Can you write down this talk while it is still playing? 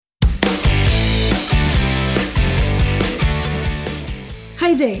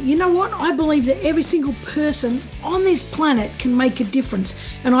Hey there, you know what? I believe that every single person on this planet can make a difference.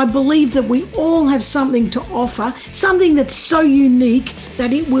 And I believe that we all have something to offer, something that's so unique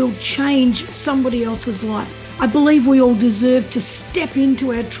that it will change somebody else's life. I believe we all deserve to step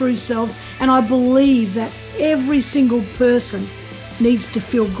into our true selves. And I believe that every single person needs to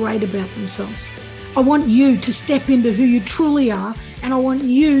feel great about themselves. I want you to step into who you truly are, and I want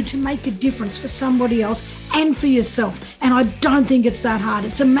you to make a difference for somebody else and for yourself. And I don't think it's that hard.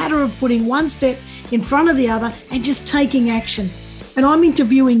 It's a matter of putting one step in front of the other and just taking action. And I'm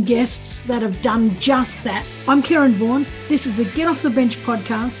interviewing guests that have done just that. I'm Kerryn Vaughan. This is the Get Off the Bench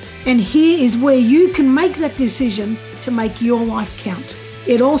podcast, and here is where you can make that decision to make your life count.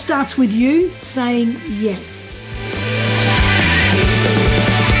 It all starts with you saying yes.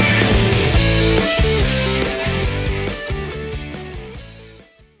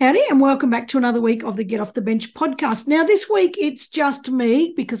 Howdy, and welcome back to another week of the Get Off the Bench podcast. Now, this week it's just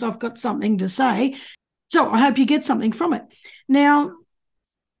me because I've got something to say. So I hope you get something from it. Now,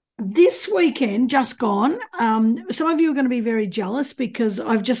 this weekend, just gone, some of you are going to be very jealous because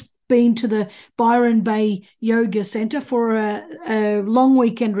I've just been to the Byron Bay Yoga Centre for a long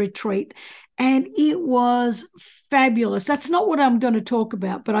weekend retreat, and it was fabulous. That's not what I'm going to talk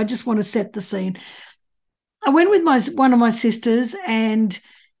about, but I just want to set the scene. I went with one of my sisters, and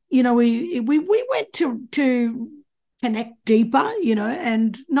we went to connect deeper,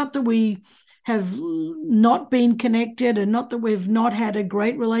 and not that we have not been connected and not that we've not had a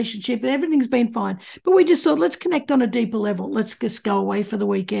great relationship. Everything's been fine. But we just thought, let's connect on a deeper level. Let's just go away for the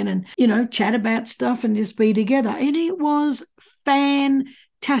weekend and, chat about stuff and just be together. And it was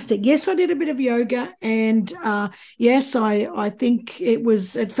fantastic. Yes, I did a bit of yoga, and yes, I think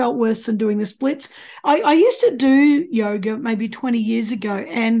it felt worse than doing the splits. I used to do yoga maybe 20 years ago,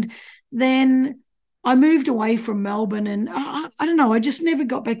 and then I moved away from Melbourne, and I don't know, I just never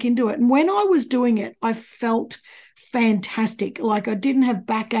got back into it. And when I was doing it, I felt fantastic. Like, I didn't have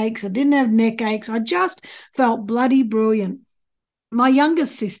backaches, I didn't have neck aches. I just felt bloody brilliant. My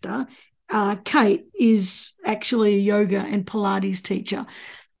youngest sister, Kate, is actually a yoga and Pilates teacher.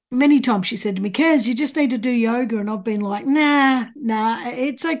 Many times she said to me, Kaz, you just need to do yoga. And I've been like, nah,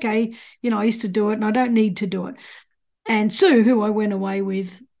 it's okay. I used to do it and I don't need to do it. And Sue, who I went away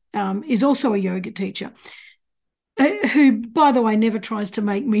with, is also a yoga teacher, who, by the way, never tries to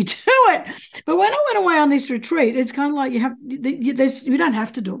make me do it. But when I went away on this retreat, it's kind of like you don't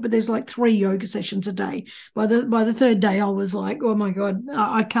have to do it, but there's like 3 yoga sessions a day. By the third day, I was like, oh my God,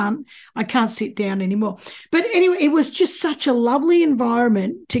 I can't sit down anymore. But anyway, it was just such a lovely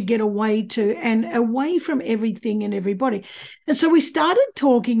environment to get away to, and away from everything and everybody. And so we started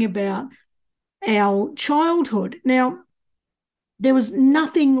talking about our childhood. Now, there was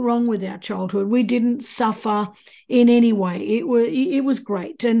nothing wrong with our childhood. We didn't suffer in any way. It was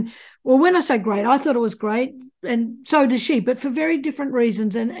great. And, well, when I say great, I thought it was great, and so did she, but for very different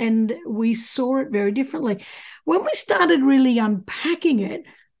reasons, and we saw it very differently. When we started really unpacking it,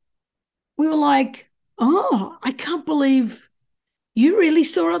 we were like, oh, I can't believe you really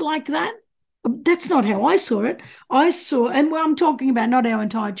saw it like that. That's not how I saw it. And I'm talking about not our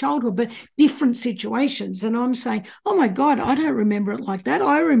entire childhood, but different situations. And I'm saying, oh my God, I don't remember it like that.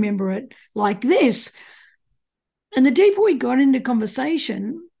 I remember it like this. And the deeper we got into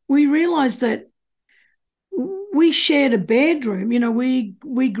conversation, we realized that we shared a bedroom.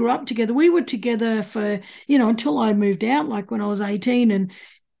 We grew up together. We were together for, until I moved out, like when I was 18, and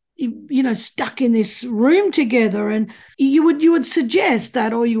stuck in this room together. And you would suggest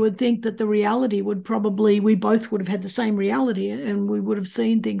that, or you would think that the reality would probably, we both would have had the same reality and we would have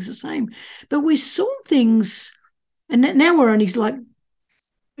seen things the same. But we saw things, and now we're only like,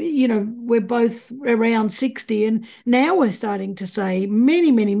 we're both around 60, and now we're starting to say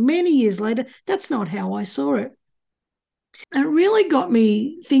many, many, many years later, that's not how I saw it. And it really got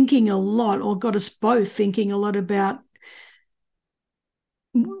me thinking a lot, or got us both thinking a lot about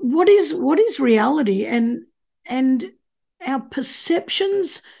what is reality, and our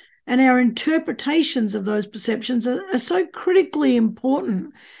perceptions and our interpretations of those perceptions are so critically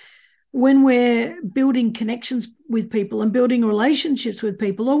important when we're building connections with people and building relationships with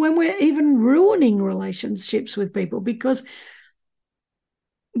people, or when we're even ruining relationships with people, because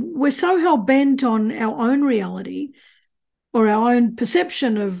we're so hell-bent on our own reality or our own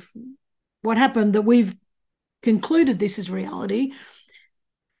perception of what happened that we've concluded this is reality,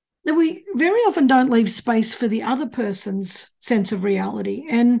 that we very often don't leave space for the other person's sense of reality.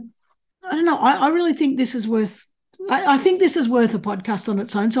 And I don't know, I really think this is worth, I think this is worth a podcast on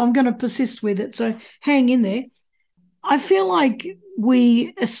its own, so I'm going to persist with it. So hang in there. I feel like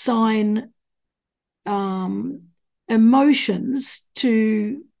we assign emotions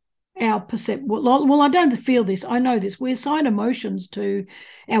to our perception. Well, I don't feel this. I know this. We assign emotions to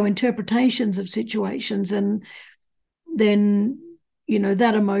our interpretations of situations, and then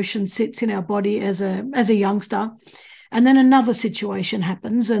that emotion sits in our body as a youngster, and then another situation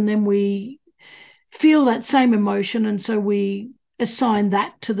happens, and then we feel that same emotion, and so we assign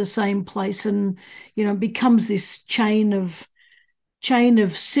that to the same place, and it becomes this chain of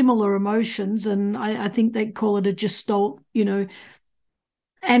similar emotions, and I think they call it a gestalt,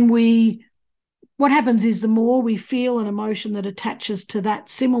 and what happens is the more we feel an emotion that attaches to that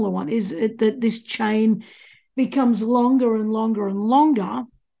similar one, that this chain becomes longer and longer and longer,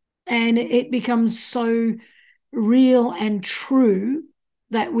 and it becomes so real and true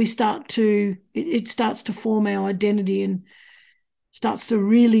that it starts to form our identity and starts to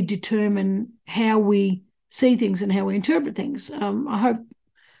really determine how we see things and how we interpret things. I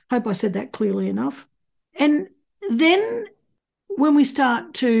hope I said that clearly enough. And then when we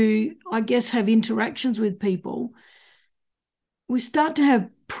start to, I guess, have interactions with people, we start to have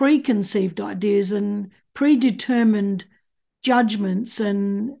preconceived ideas and predetermined judgments,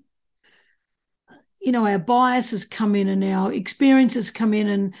 and our biases come in and our experiences come in,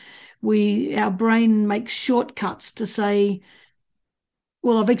 and our brain makes shortcuts to say,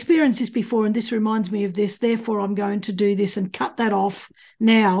 well, I've experienced this before and this reminds me of this, therefore I'm going to do this and cut that off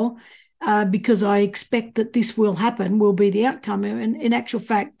now because I expect that this will happen, will be the outcome. And in actual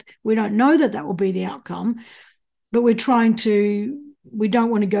fact, we don't know that will be the outcome, but we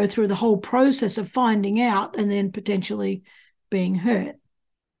don't want to go through the whole process of finding out and then potentially being hurt.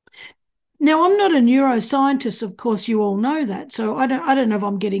 Now, I'm not a neuroscientist, of course, you all know that, so I don't know if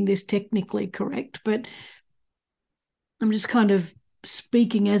I'm getting this technically correct, but I'm just kind of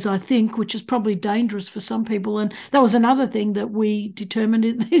speaking as I think, which is probably dangerous for some people. And that was another thing that we determined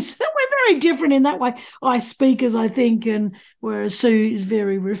in this. We're very different in that way. I speak as I think, and whereas Sue is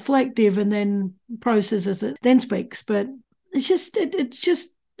very reflective and then processes it, then speaks. But it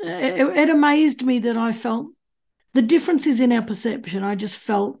amazed me that I felt the differences in our perception. I just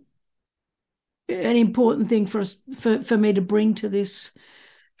felt an important thing for me to bring to this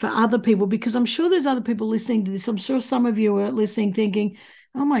for other people, because I'm sure there's other people listening to this. I'm sure some of you are listening thinking,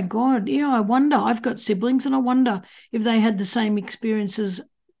 oh my God, yeah, I wonder, I've got siblings and I wonder if they had the same experience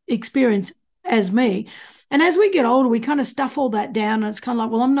as me. And as we get older, we kind of stuff all that down, and it's kind of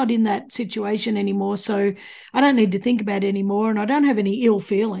like, well, I'm not in that situation anymore, so I don't need to think about it anymore, and I don't have any ill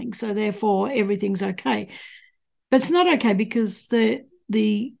feelings, so therefore everything's okay. But it's not okay, because the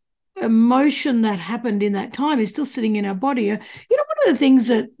emotion that happened in that time is still sitting in our body. One of the things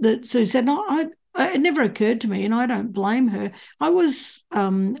that Sue said, it never occurred to me, and I don't blame her. I was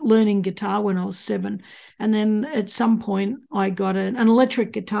learning guitar when I was 7, and then at some point I got an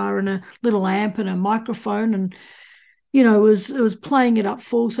electric guitar and a little amp and a microphone, and it was playing it up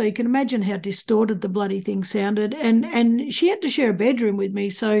full, so you can imagine how distorted the bloody thing sounded. And she had to share a bedroom with me,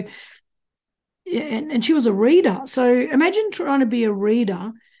 so and she was a reader. So imagine trying to be a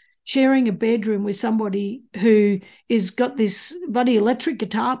reader, sharing a bedroom with somebody who is got this bloody electric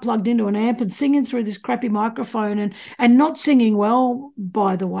guitar plugged into an amp and singing through this crappy microphone, and not singing well,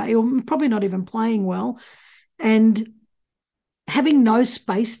 by the way, or probably not even playing well, and having no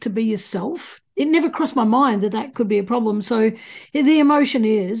space to be yourself. It never crossed my mind that could be a problem. So the emotion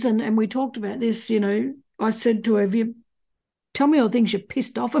is, and we talked about this, I said to her, have you tell me all the things you're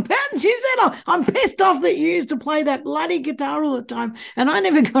pissed off about? And she said, I'm pissed off that you used to play that bloody guitar all the time and I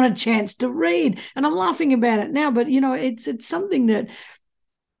never got a chance to read. And I'm laughing about it now, but, it's something that,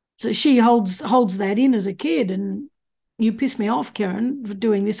 so she holds that in as a kid. And you piss me off, Kerryn, for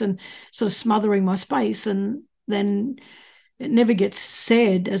doing this and sort of smothering my space. And then it never gets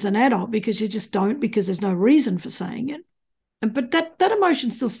said as an adult, because you just don't, because there's no reason for saying it. But that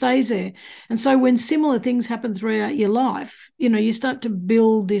emotion still stays there. And so when similar things happen throughout your life, you start to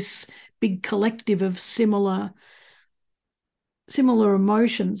build this big collective of similar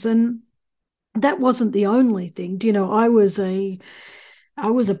emotions. And that wasn't the only thing. I was a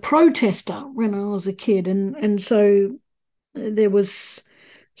protester when I was a kid. And so there was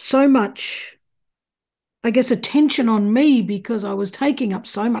so much, I guess, attention on me, because I was taking up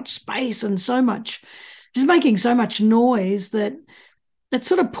so much space and just making so much noise, that it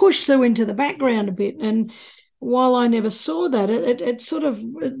sort of pushed Sue into the background a bit. And while I never saw that,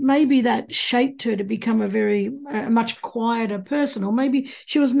 maybe that shaped her to become a much quieter person, or maybe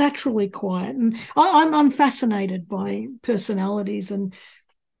she was naturally quiet. And I'm fascinated by personalities and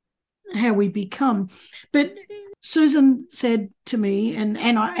how we become. But Susan said to me, and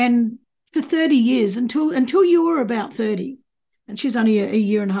for 30 years, until you were about 30, and she's only a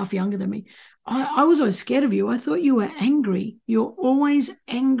year and a half younger than me, I was always scared of you. I thought you were angry. You're always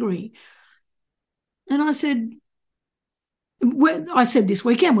angry. And I said this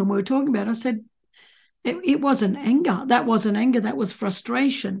weekend when we were talking about it, I said, it wasn't anger. That wasn't anger. That was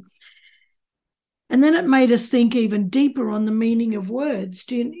frustration. And then it made us think even deeper on the meaning of words.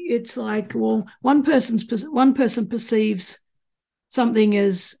 It's like, well, one person perceives something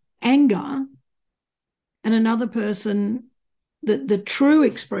as anger, and another person, the true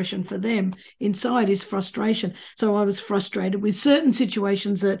expression for them inside is frustration. So I was frustrated with certain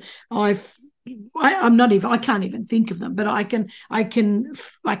situations that I can't even think of them, but I can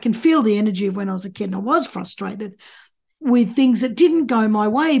feel the energy of when I was a kid, and I was frustrated with things that didn't go my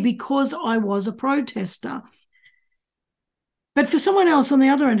way because I was a protester. But for someone else on the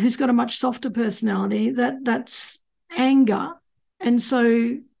other end who's got a much softer personality, that's anger. And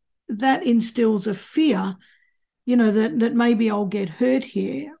so that instills a fear, that maybe I'll get hurt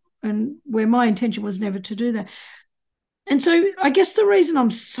here, and where my intention was never to do that. And so I guess the reason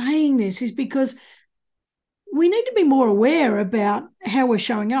I'm saying this is because we need to be more aware about how we're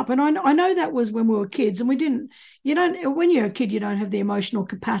showing up. And I know that was when we were kids, and when you're a kid, you don't have the emotional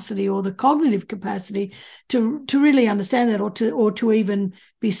capacity or the cognitive capacity to really understand that, or to even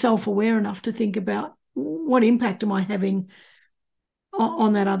be self-aware enough to think about what impact am I having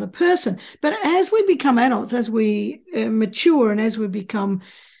on that other person. But as we become adults, as we mature, and as we become,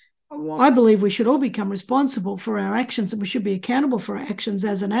 I believe we should all become responsible for our actions, and we should be accountable for our actions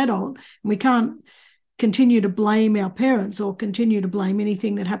as an adult. And we can't continue to blame our parents or continue to blame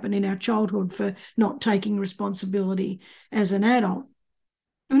anything that happened in our childhood for not taking responsibility as an adult.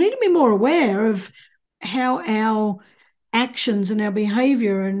 We need to be more aware of how our actions and our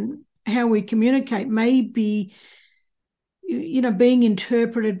behavior and how we communicate may be, being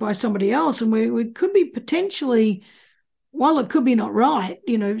interpreted by somebody else. And we could be potentially, while it could be not right,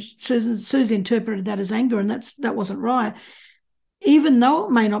 Susie interpreted that as anger, and that wasn't right. Even though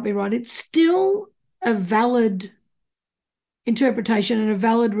it may not be right, it's still a valid interpretation and a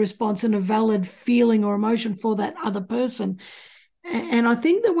valid response and a valid feeling or emotion for that other person. And I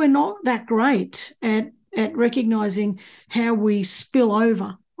think that we're not that great at recognizing how we spill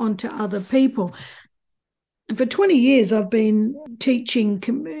over onto other people. And for 20 years, I've been teaching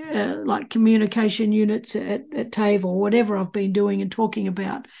like communication units at TAVE, or whatever I've been doing, and talking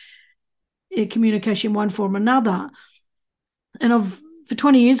about communication in one form or another. And for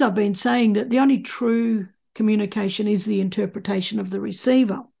 20 years, I've been saying that the only true communication is the interpretation of the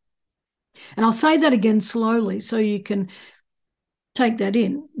receiver. And I'll say that again slowly so you can take that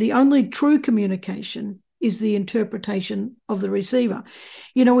in. The only true communication is the interpretation of the receiver.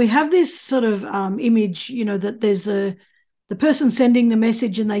 We have this sort of image, that there's the person sending the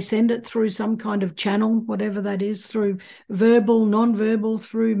message, and they send it through some kind of channel, whatever that is, through verbal, non-verbal,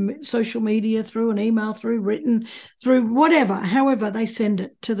 through social media, through an email, through written, through whatever, however they send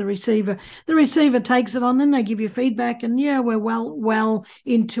it to the receiver. The receiver takes it on, then they give you feedback, and we're well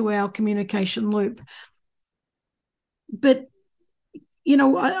into our communication loop. But,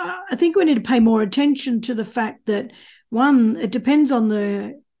 I think we need to pay more attention to the fact that, one, it depends on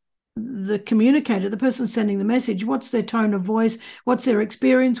the communicator, the person sending the message. What's their tone of voice? What's their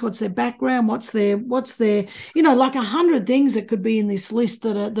experience? What's their background? What's their like 100 things that could be in this list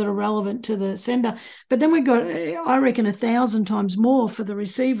that are relevant to the sender. But then we've got, I reckon, 1,000 times more for the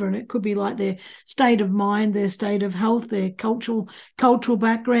receiver, and it could be like their state of mind, their state of health, their cultural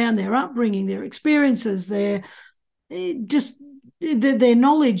background, their upbringing, their experiences, their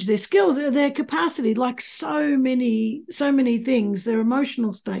knowledge, their skills, their capacity, like so many things, their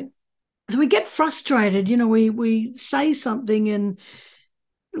emotional state. So we get frustrated, we say something, and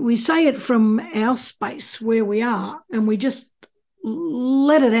we say it from our space where we are, and we just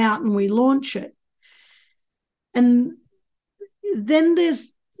let it out and we launch it. And then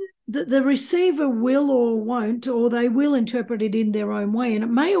there's the receiver will or won't, or they will interpret it in their own way, and it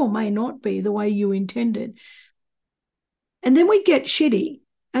may or may not be the way you intended. And then we get shitty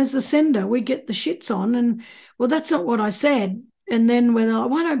as the sender. We get the shits on, and, well, that's not what I said. And then we're like,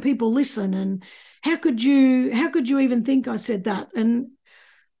 why don't people listen? And how could you even think I said that? And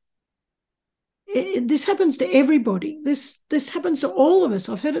this happens to everybody. This happens to all of us.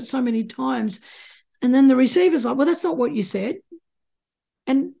 I've heard it so many times. And then the receiver's like, well, that's not what you said.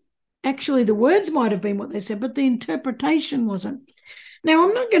 And actually the words might have been what they said, but the interpretation wasn't. Now,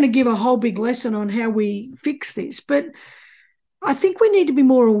 I'm not going to give a whole big lesson on how we fix this, but I think we need to be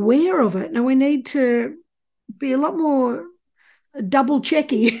more aware of it. Now, we need to be a lot more double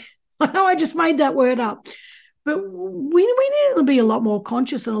checky. I know I just made that word up, but we need to be a lot more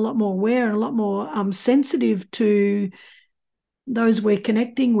conscious and a lot more aware and a lot more sensitive to those we're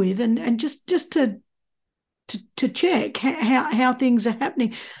connecting with, and just to check how things are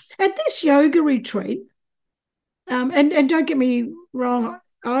happening. At this yoga retreat, and don't get me wrong,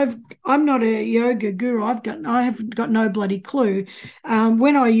 I'm not a yoga guru. I have got no bloody clue.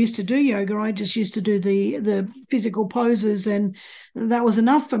 When I used to do yoga, I just used to do the physical poses, and that was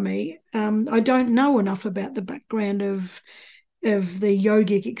enough for me. I don't know enough about the background of the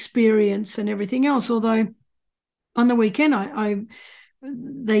yogic experience and everything else. Although on the weekend,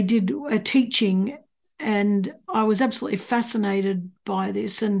 they did a teaching, and I was absolutely fascinated by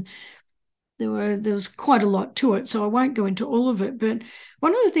this, and there was quite a lot to it, so I won't go into all of it. But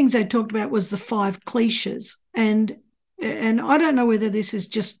one of the things they talked about was the 5 cliches, and I don't know whether this is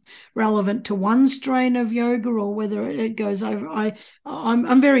just relevant to one strain of yoga or whether it goes over.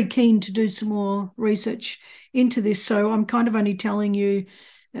 I'm very keen to do some more research into this, so I'm kind of only telling you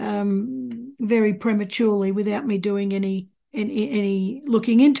very prematurely without me doing any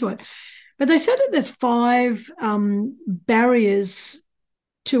looking into it. But they said that there's 5 barriers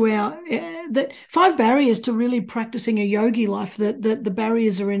to that 5 barriers to really practicing a yogi life, that the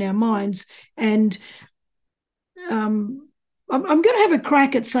barriers are in our minds. And I'm going to have a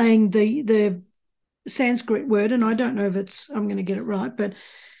crack at saying the Sanskrit word, and I don't know if I'm going to get it right, but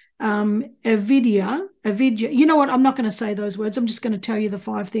avidya. You know what? I'm not going to say those words. I'm just going to tell you the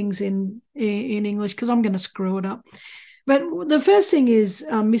 5 things in English, because I'm going to screw it up. But the first thing is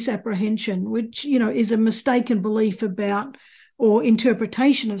misapprehension, which, is a mistaken belief about or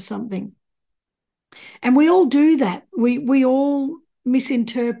interpretation of something. And we all do that. We all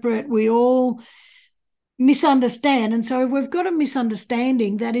misinterpret, we all misunderstand. And so if we've got a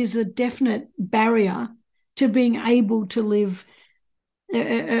misunderstanding, that is a definite barrier to being able to live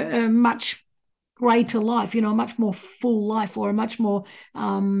a much greater life, a much more full life, or a much more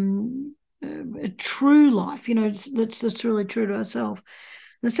a true life, that's really true to ourselves.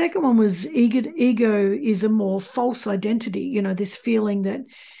 The second one was egoism or false identity, this feeling that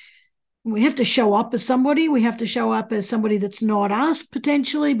we have to show up as somebody. We have to show up as somebody that's not us,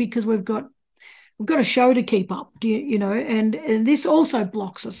 potentially, because we've got a show to keep up, and this also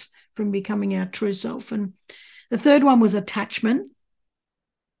blocks us from becoming our true self. And the third one was attachment.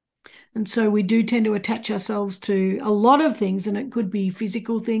 And so we do tend to attach ourselves to a lot of things, and it could be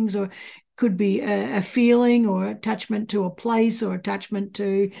physical things, or could be a feeling, or attachment to a place, or attachment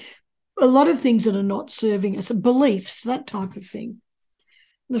to a lot of things that are not serving us, beliefs, that type of thing.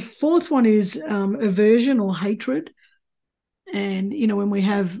 The fourth one is aversion or hatred. And, when we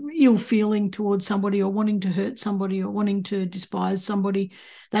have ill feeling towards somebody, or wanting to hurt somebody, or wanting to despise somebody,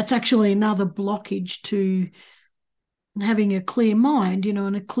 that's actually another blockage to having a clear mind,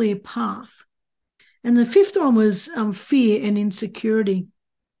 and a clear path. And the fifth one was fear and insecurity.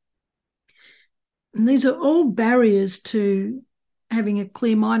 And these are all barriers to having a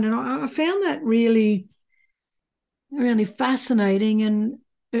clear mind. And I found that really, really fascinating, and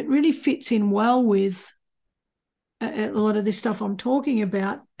it really fits in well with a lot of this stuff I'm talking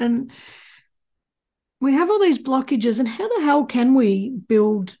about. And we have all these blockages, and how the hell can we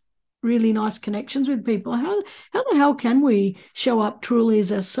build really nice connections with people? How the hell can we show up truly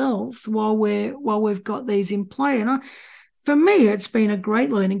as ourselves while we've got these in play? And for me, it's been a great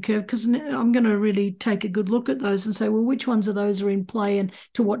learning curve, because I'm going to really take a good look at those and say, well, which ones of those are in play, and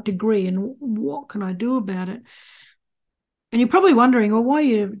to what degree, and what can I do about it? And you're probably wondering, well, why are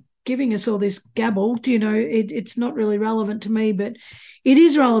you giving us all this gabble? It's not really relevant to me, but it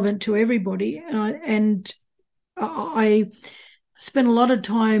is relevant to everybody. And I spent a lot of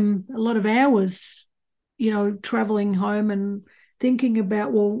time, a lot of hours, traveling home and thinking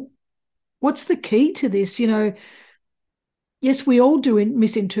about, well, what's the key to this? Yes, we all do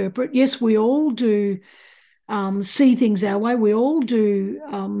misinterpret. Yes, we all do see things our way. We all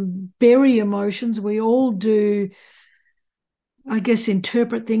do bury emotions. We all do, I guess,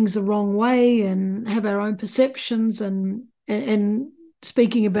 interpret things the wrong way and have our own perceptions. And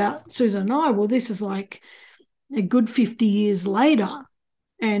speaking about Susan and I, well, this is like a good 50 years later.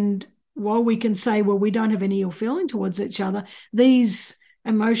 And while we can say, well, we don't have any ill feeling towards each other, these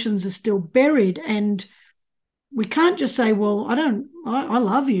emotions are still buried. And we can't just say, well, I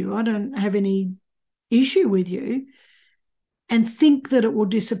love you, I don't have any issue with you, and think that it will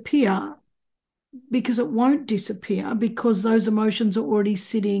disappear, because it won't disappear, because those emotions are already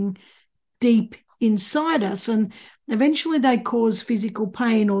sitting deep inside us, and eventually they cause physical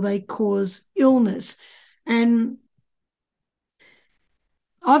pain, or they cause illness. And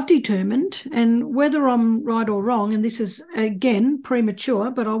I've determined, and whether I'm right or wrong, and this is again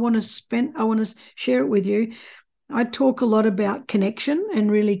premature, but I want to share it with you. I talk a lot about connection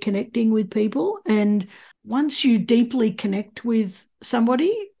and really connecting with people, and once you deeply connect with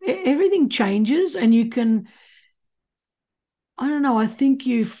somebody, everything changes, and you can, I don't know, I think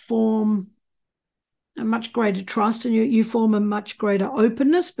you form a much greater trust, and you form a much greater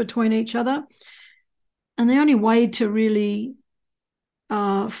openness between each other. And the only way to really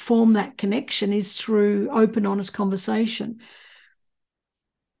form that connection is through open, honest conversation.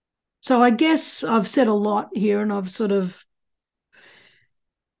 So I guess I've said a lot here, and I've sort of,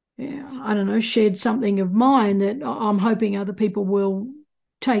 I don't know, shared something of mine that I'm hoping other people will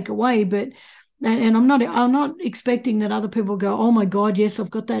take away. But and I'm not expecting that other people go, oh my God, yes,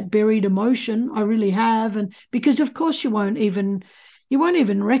 I've got that buried emotion. I really have. And because of course you won't even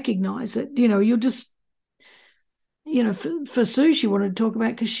recognize it. You'll just, for Sue, she wanted to talk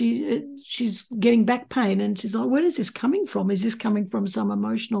about, because she's getting back pain, and she's like, where is this coming from? Is this coming from some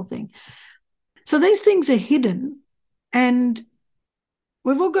emotional thing? So these things are hidden, and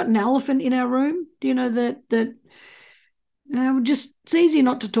we've all got an elephant in our room, that just, it's easy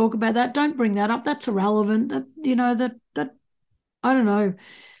not to talk about that. Don't bring that up. That's irrelevant. That I don't know.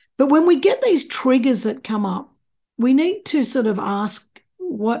 But when we get these triggers that come up, we need to sort of ask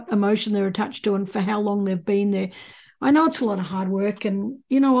what emotion they're attached to and for how long they've been there. I know it's a lot of hard work, and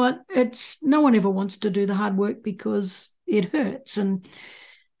you know what? It's, no one ever wants to do the hard work because it hurts, and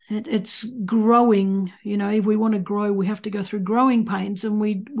it's growing. If we want to grow, we have to go through growing pains, and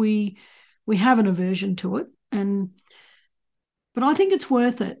we have an aversion to it. But I think it's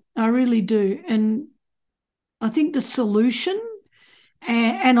worth it. I really do. And I think the solution,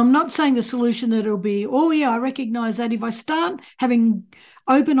 and I'm not saying the solution that it'll be, oh yeah, I recognize that if I start having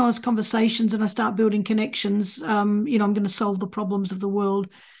open, honest conversations and I start building connections, I'm going to solve the problems of the world.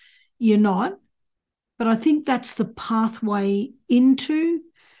 You're not. But I think that's the pathway into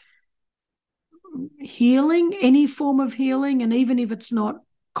healing, any form of healing. And even if it's not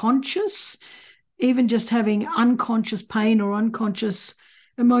conscious, even just having unconscious pain or unconscious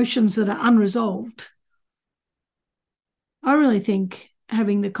emotions that are unresolved, I really think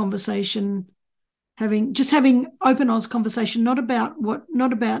having the conversation, having open, honest conversation, not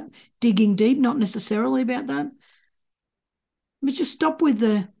about digging deep, not necessarily about that, but just stop with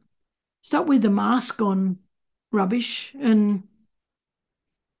the mask on rubbish, and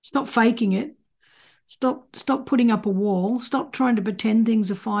stop faking it. Stop putting up a wall. Stop trying to pretend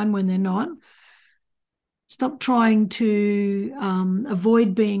things are fine when they're not. Stop trying to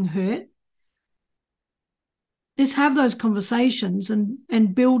avoid being hurt. Just have those conversations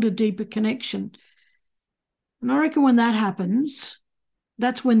and build a deeper connection. And I reckon when that happens,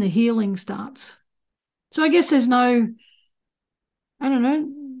 that's when the healing starts. So I guess there's no, I don't know,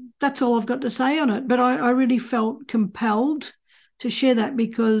 that's all I've got to say on it. But I really felt compelled to share that,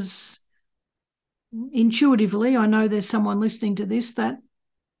 because intuitively I know there's someone listening to this that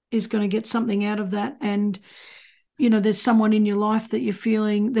is going to get something out of that. And, there's someone in your life that you're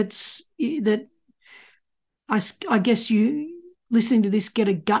feeling that I guess you listening to this get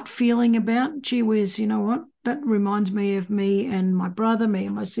a gut feeling about, gee whiz, you know what? That reminds me of me and my brother, me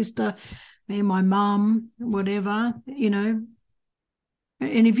and my sister, me and my mum, whatever, And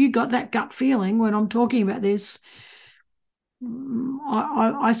if you got that gut feeling when I'm talking about this,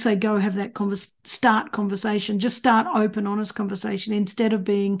 I say go have that start conversation. Just start open, honest conversation instead of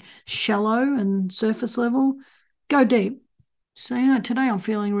being shallow and surface level. Go deep. Say, today I'm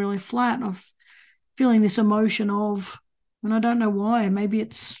feeling really flat. I'm feeling this emotion of, and I don't know why. Maybe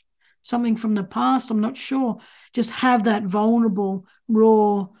it's something from the past. I'm not sure. Just have that vulnerable,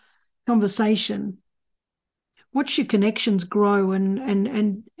 raw conversation. Watch your connections grow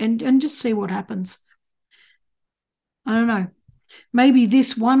and just see what happens. I don't know. Maybe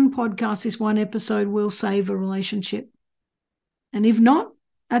this one podcast, this one episode will save a relationship. And if not,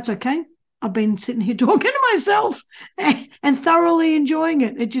 that's okay. I've been sitting here talking to myself and thoroughly enjoying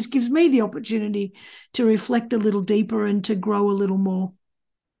it. It just gives me the opportunity to reflect a little deeper and to grow a little more.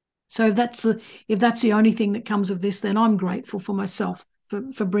 So if that's the only thing that comes of this, then I'm grateful for myself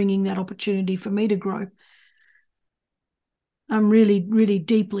for bringing that opportunity for me to grow. I'm really, really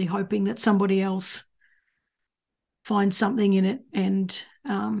deeply hoping that somebody else finds something in it, and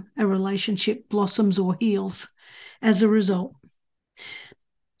a relationship blossoms or heals as a result.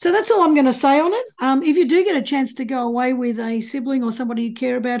 So that's all I'm going to say on it. If you do get a chance to go away with a sibling or somebody you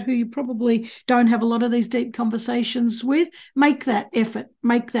care about who you probably don't have a lot of these deep conversations with, make that effort,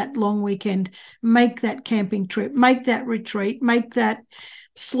 make that long weekend, make that camping trip, make that retreat, make that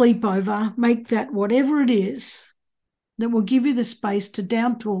sleepover, make that whatever it is that will give you the space to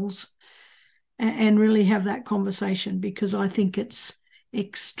down tools and really have that conversation, because I think it's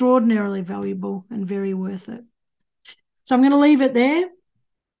extraordinarily valuable and very worth it. So I'm going to leave it there.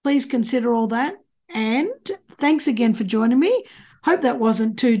 Please consider all that. And thanks again for joining me. Hope that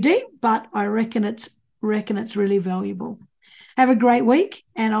wasn't too deep, but I reckon it's really valuable. Have a great week,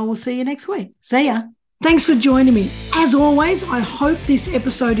 and I will see you next week. See ya. Thanks for joining me. As always, I hope this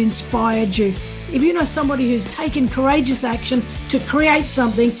episode inspired you. If you know somebody who's taken courageous action to create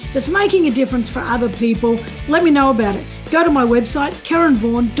something that's making a difference for other people, let me know about it. Go to my website,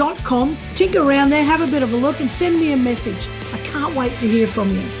 kerrynvaughan.com, tinker around there, have a bit of a look, and send me a message. I can't wait to hear from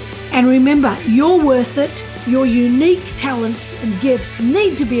you. And remember, you're worth it. Your unique talents and gifts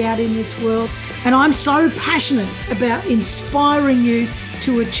need to be out in this world. And I'm so passionate about inspiring you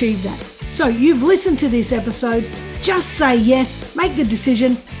to achieve that. So you've listened to this episode. Just say yes, make the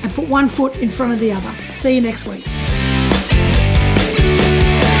decision, and put one foot in front of the other. See you next week.